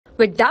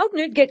With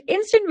Doubtnut, get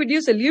instant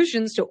video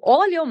solutions to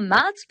all your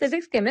maths,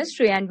 physics,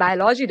 chemistry, and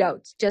biology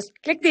doubts. Just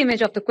click the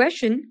image of the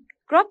question,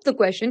 crop the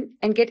question,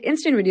 and get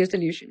instant video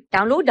solution.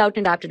 Download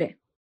Doubtnut app today.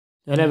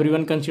 Hello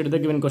everyone, consider the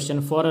given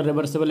question. For a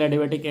reversible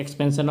adiabatic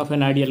expansion of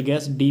an ideal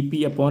gas,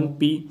 dP upon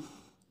P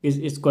is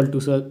equal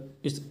to,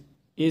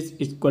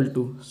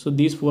 so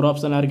these four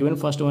options are given.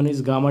 First one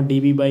is gamma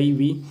dB by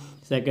V,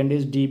 second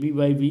is dB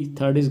by V,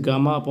 third is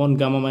gamma upon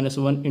gamma minus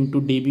 1 into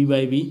dB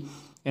by V,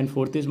 and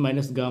fourth is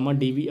minus gamma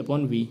dV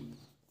upon V.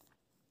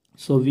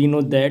 So we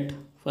know that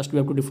first we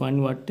have to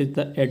define what is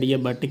the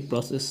adiabatic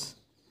process.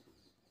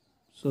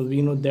 So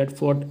we know that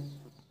for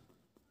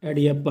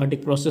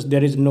adiabatic process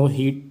there is no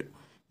heat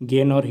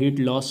gain or heat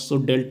loss, so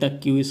delta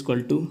Q is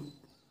equal to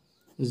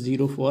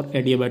 0 for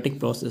adiabatic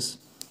process.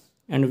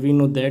 And we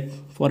know that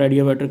for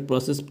adiabatic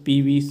process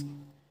PV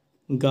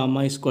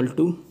gamma is equal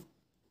to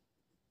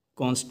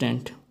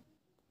constant.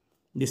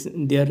 This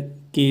there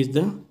K is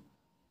the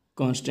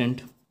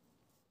constant.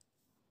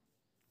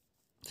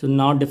 So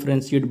now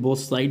differentiate both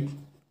sides.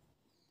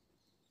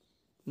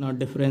 Now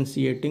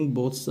differentiating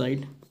both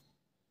sides,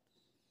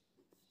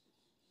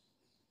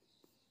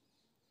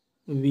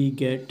 we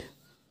get,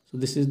 so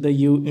this is the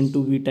U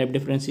into V type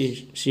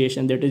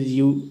differentiation, that is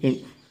U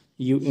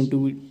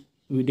into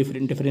V.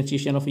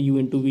 Differentiation of U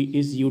into V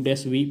is U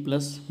dash V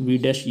plus V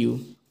dash U.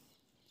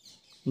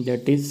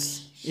 That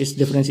is, its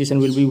differentiation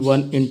will be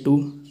 1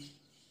 into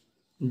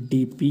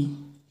dP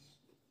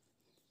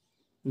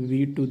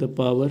V to the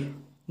power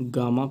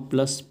gamma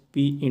plus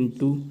P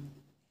into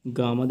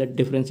gamma, that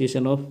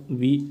differentiation of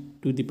V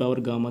to the power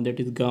gamma, that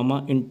is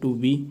gamma into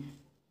V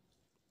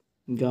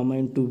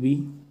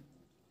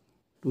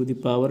to the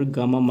power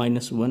gamma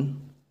minus 1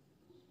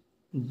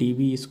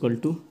 dV is equal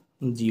to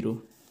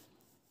 0.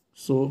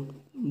 So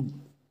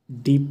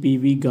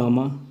dPV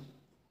gamma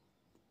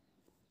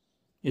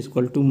is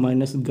equal to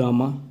minus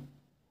gamma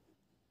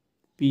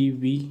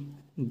PV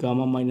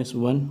gamma minus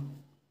 1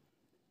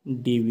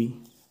 dV.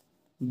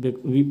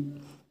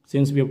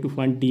 Since we have to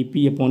find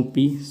dP upon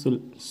P, so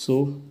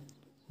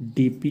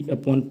dP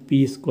upon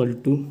P is equal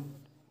to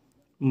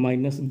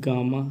minus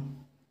gamma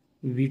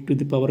V to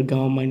the power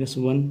gamma minus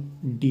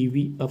 1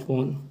 dV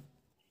upon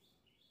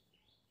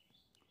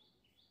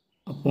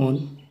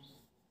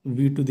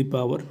V to the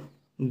power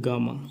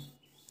gamma.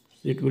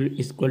 So it will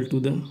equal to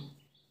the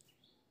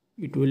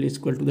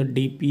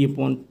dP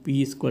upon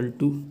P is equal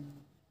to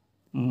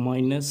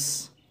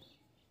minus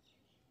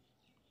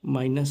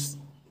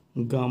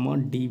gamma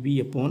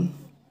dV upon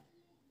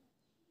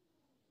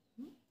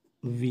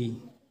V.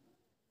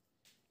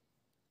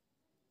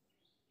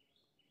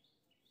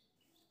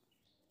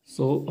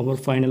 So our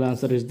final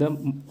answer is the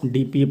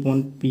dP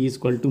upon P is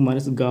equal to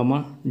minus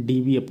gamma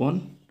dV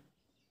upon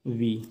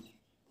V,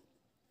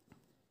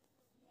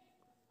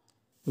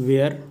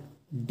 where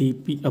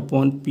dP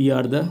upon P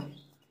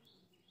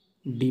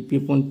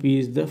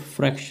is the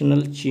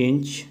fractional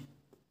change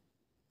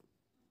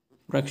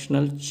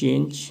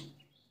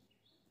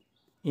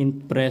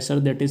in pressure,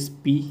 that is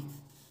P,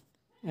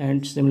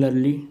 and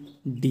similarly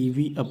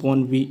dV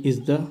upon V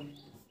is the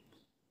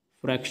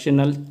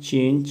fractional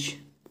change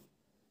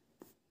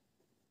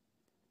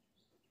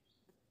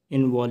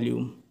in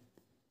volume,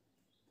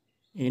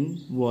 and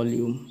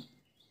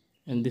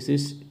this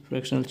is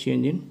fractional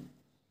change in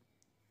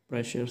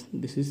pressure,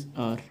 this is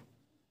R.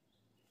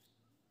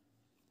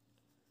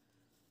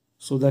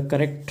 So the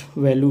correct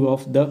value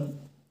of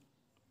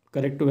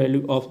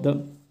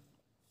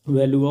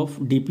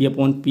dP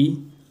upon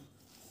P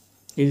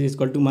is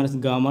equal to minus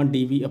gamma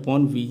dV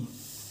upon V.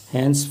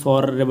 Hence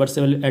for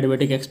reversible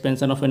adiabatic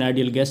expansion of an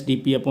ideal gas,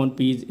 dP upon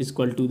P is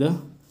equal to the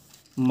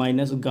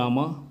minus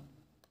gamma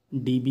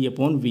dB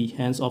upon V.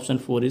 Hence option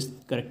 4 is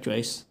correct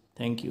choice.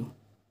 Thank you.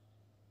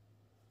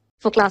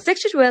 For class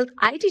 6 to 12,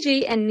 IIT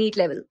JEE and NEET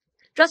level.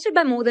 Trusted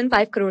by more than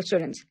 5 crore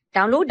students.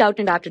 Download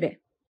Doubtnut app today.